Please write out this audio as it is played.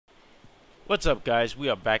What's up, guys? We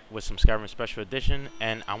are back with some Skyrim Special Edition,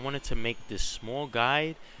 and I wanted to make this small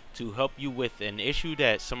guide to help you with an issue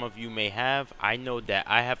that some of you may have. I know that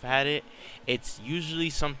I have had it. It's usually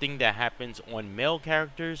something that happens on male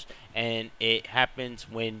characters, and it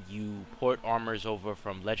happens when you port armors over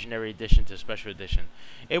from Legendary Edition to Special Edition.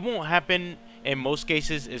 It won't happen in most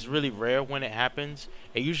cases. It's really rare when it happens.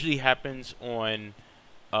 It usually happens on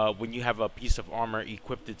when you have a piece of armor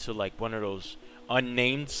equipped to like one of those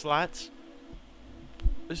unnamed slots.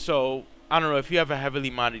 So I don't know, if you have a heavily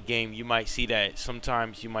modded game, you might see that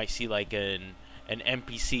sometimes you might see like an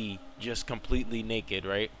NPC just completely naked,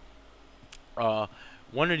 right?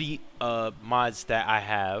 One of the mods that I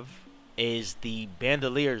have is the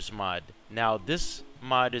Bandoliers mod. Now this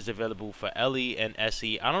mod is available for LE and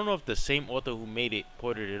SE. I don't know if the same author who made it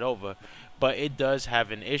ported it over, but it does have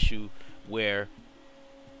an issue where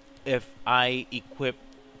if I equip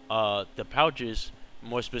the pouches,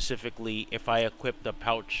 more specifically if I equip the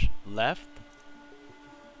pouch left,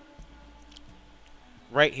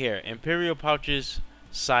 right here, Imperial pouches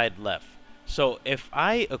side left. So if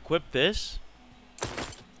I equip this,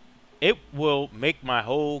 it will make my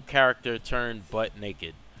whole character turn butt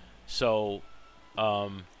naked. So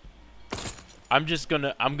I'm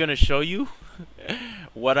gonna show you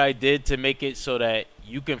what I did to make it so that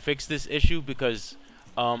you can fix this issue, because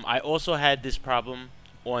I also had this problem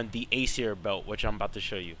on the Aesir belt, which I'm about to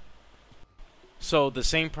show you. So the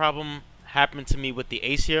same problem happened to me with the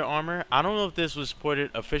Aesir armor. I don't know if this was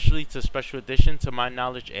ported officially to Special Edition. To my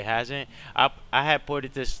knowledge, it hasn't. I had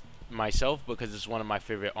ported this myself because it's one of my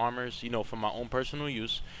favorite armors, you know, for my own personal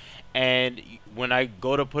use. And when I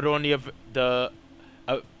go to put it on the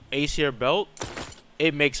Aesir belt,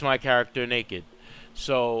 it makes my character naked.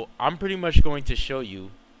 So I'm pretty much going to show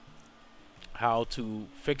you how to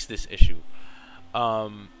fix this issue.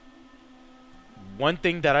 One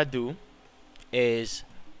thing that I do is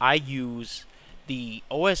I use the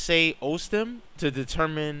OSA OSTEM to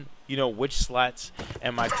determine, you know, which slots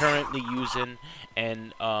am I currently using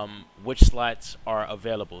and which slots are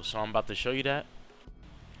available. So I'm about to show you that.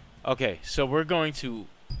 Okay, so we're going to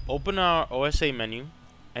open our OSA menu,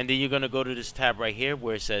 and then you're going to go to this tab right here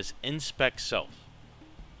where it says Inspect Self.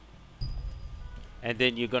 And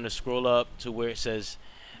then you're going to scroll up to where it says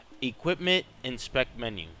Equipment Inspect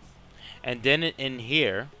Menu. And then in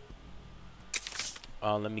here,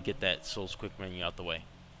 let me get that Souls Quick menu out the way.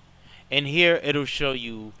 In here, it'll show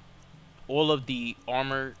you all of the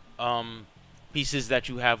armor pieces that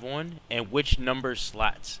you have on and which number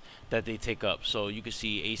slots that they take up. So you can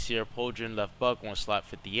see Aesir Pauldron left buck on slot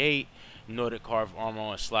 58, Nordic Carved Armor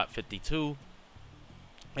on slot 52,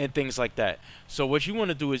 and things like that. So what you want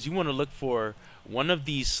to do is you want to look for one of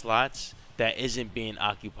these slots that isn't being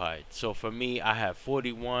occupied. So for me, I have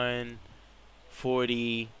 41,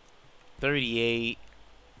 40, 38.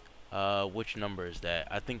 Which number is that?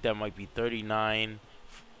 I think that might be 39.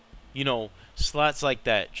 You know, slots like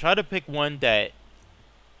that. Try to pick one that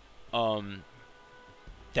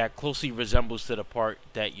that closely resembles to the part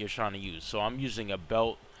that you're trying to use. So I'm using a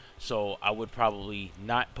belt, so I would probably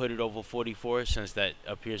not put it over 44, since that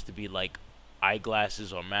appears to be like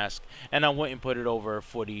eyeglasses or mask, and I wouldn't put it over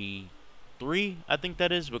 43, I think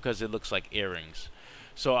that is, because it looks like earrings.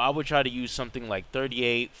 So I would try to use something like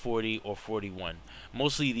 38, 40, or 41.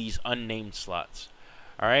 Mostly these unnamed slots.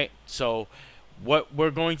 Alright, so what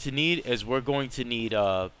we're going to need is we're going to need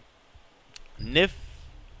Nif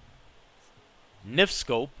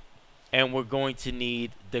Scope, and we're going to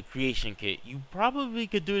need the creation kit. You probably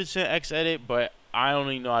could do this in Xedit, but I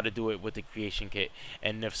only know how to do it with the creation kit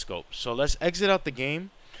and Nif Scope. So let's exit out the game,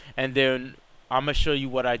 and then I'm gonna show you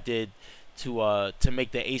what I did to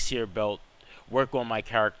make the Aesir belt work on my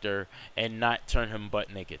character and not turn him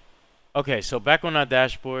butt naked. Okay, so back on our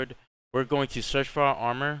dashboard, we're going to search for our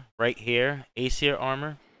armor right here, Aesir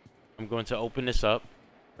armor. I'm going to open this up.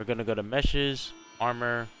 We're gonna go to meshes,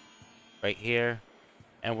 armor, right here,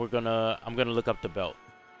 and I'm gonna look up the belt.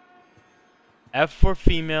 F for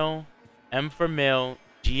female, M for male,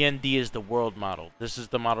 GND is the world model. This is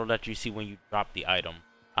the model that you see when you drop the item.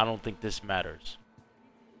 I don't think this matters.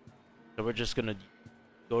 So we're just gonna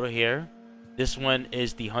go to here. This one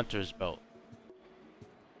is the hunter's belt.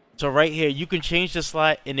 So right here, you can change the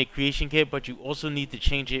slot in the creation kit, but you also need to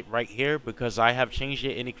change it right here, because I have changed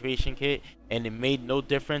it in the creation kit and it made no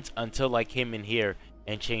difference until I came in here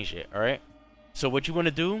and changed it. Alright, so what you want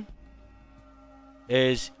to do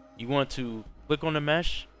is you want to click on the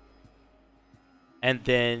mesh, and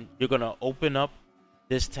then you're going to open up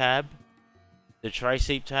this tab, the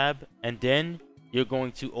Tri-Shape tab, and then you're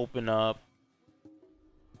going to open up,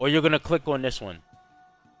 or you're going to click on this one,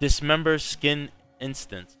 Dismember Skin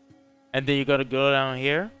Instance. And then you're gonna go down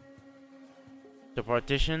here to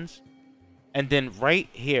partitions, and then right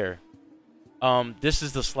here, this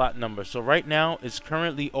is the slot number. So right now it's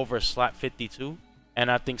currently over slot 52,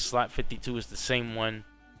 and I think slot 52 is the same one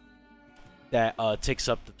that takes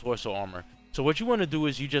up the torso armor. So what you want to do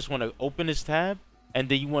is you just want to open this tab, and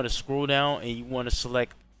then you want to scroll down and you want to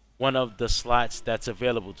select one of the slots that's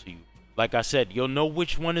available to you. Like I said, you'll know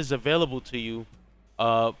which one is available to you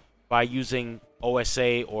by using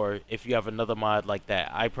OSA, or if you have another mod like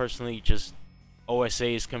that. I personally just, OSA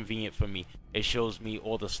is convenient for me. It shows me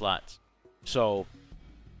all the slots. So,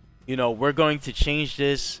 you know, we're going to change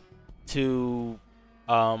this to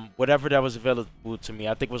whatever that was available to me.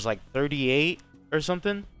 I think it was like 38 or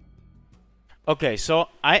something. Okay, so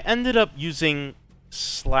I ended up using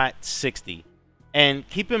slot 60. And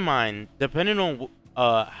keep in mind, depending on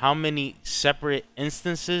how many separate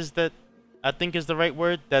instances, that I think is the right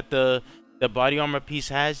word, that the body armor piece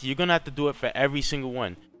has, you're gonna have to do it for every single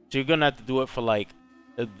one. So you're gonna have to do it for like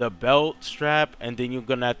the belt strap, and then you're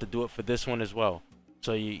gonna have to do it for this one as well.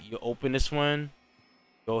 So you open this one,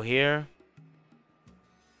 go here,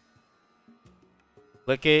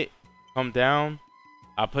 click it, come down.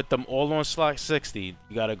 I put them all on slot 60.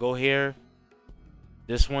 You gotta go here,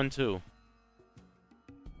 this one too,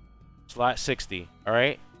 slot 60. All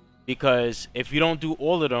right, because if you don't do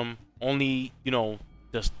all of them, only, you know,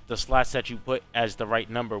 the slots that you put as the right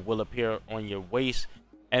number will appear on your waist,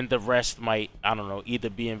 and the rest might, I don't know, either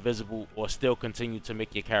be invisible or still continue to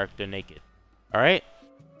make your character naked. All right,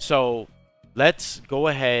 so let's go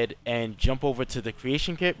ahead and jump over to the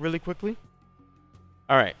creation kit really quickly.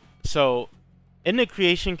 All right, so in the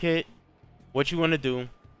creation kit, what you want to do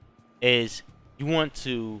is you want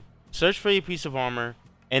to search for your piece of armor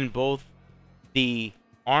in both the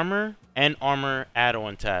armor and armor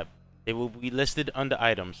add-on tab. They will be listed under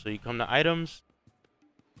items. So you come to items,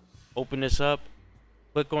 open this up,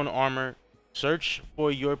 click on armor, search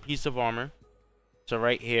for your piece of armor. So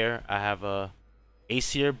right here, I have a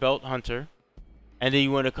Aesir Belt Hunter. And then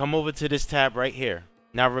you want to come over to this tab right here.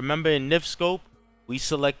 Now remember, in Nif Scope, we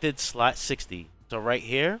selected slot 60. So right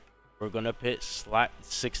here, we're going to put slot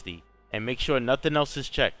 60. And make sure nothing else is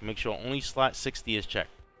checked. Make sure only slot 60 is checked.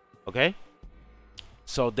 Okay?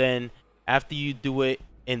 So then, after you do it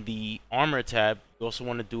in the armor tab, you also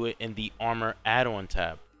want to do it in the armor add-on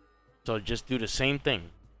tab. So just do the same thing.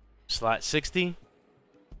 Slot 60.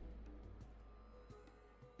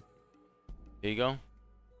 There you go.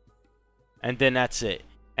 And then that's it.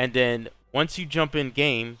 And then once you jump in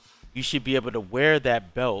game, you should be able to wear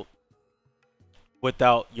that belt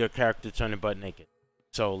without your character turning butt naked.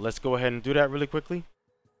 So let's go ahead and do that really quickly.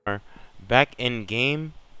 Back in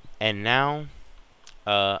game, and now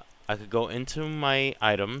I could go into my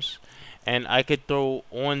items, and I could throw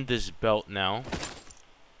on this belt now.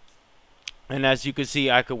 And as you can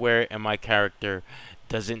see, I could wear it and my character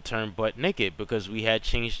doesn't turn butt naked because we had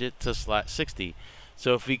changed it to slot 60.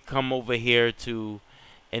 So if we come over here to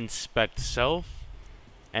inspect self,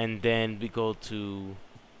 and then we go to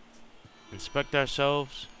inspect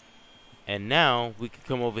ourselves, and now we can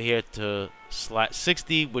come over here to slot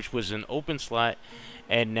 60, which was an open slot,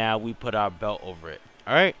 and now we put our belt over it.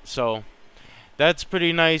 Alright, so that's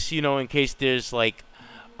pretty nice, you know, in case there's like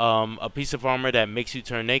a piece of armor that makes you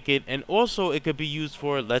turn naked. And also it could be used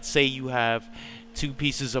for, let's say you have two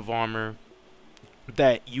pieces of armor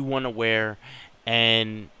that you want to wear,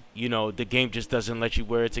 and you know the game just doesn't let you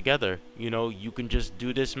wear it together. You know, you can just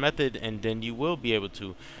do this method and then you will be able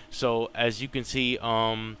to. So as you can see,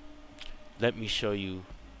 let me show you.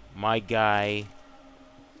 My guy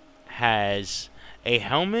has a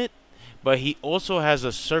helmet, but he also has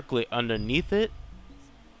a circlet underneath it,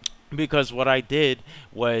 because what I did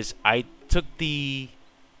was I took the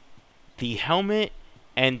helmet,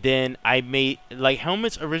 and then I made, like,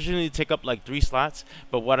 helmets originally take up like 3 slots,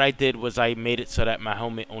 but what I did was I made it so that my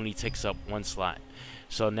helmet only takes up 1 slot.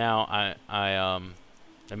 So now I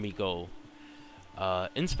let me go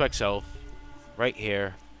inspect self right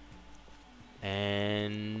here,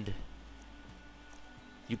 and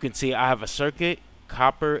you can see I have a circuit,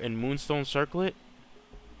 copper and moonstone circlet.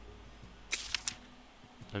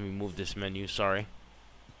 Let me move this menu, sorry.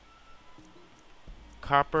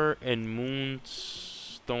 Copper and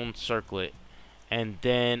moonstone circlet. And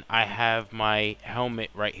then I have my helmet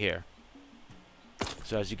right here.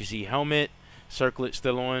 So as you can see, helmet, circlet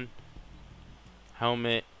still on,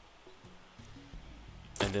 helmet,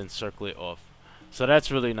 and then circlet off. So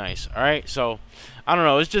that's really nice. All right, so I don't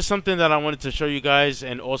know. It's just something that I wanted to show you guys,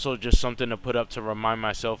 and also just something to put up to remind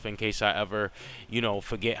myself in case I ever,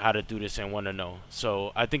 forget how to do this and want to know.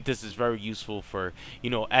 So I think this is very useful for,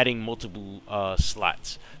 adding multiple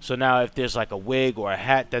slots. So now if there's like a wig or a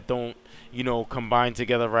hat that don't, combine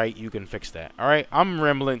together right, you can fix that. All right, I'm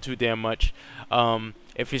rambling too damn much.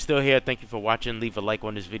 If you're still here, thank you for watching. Leave a like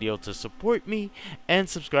on this video to support me, and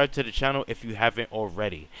subscribe to the channel if you haven't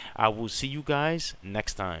already. I will see you guys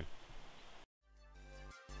next time.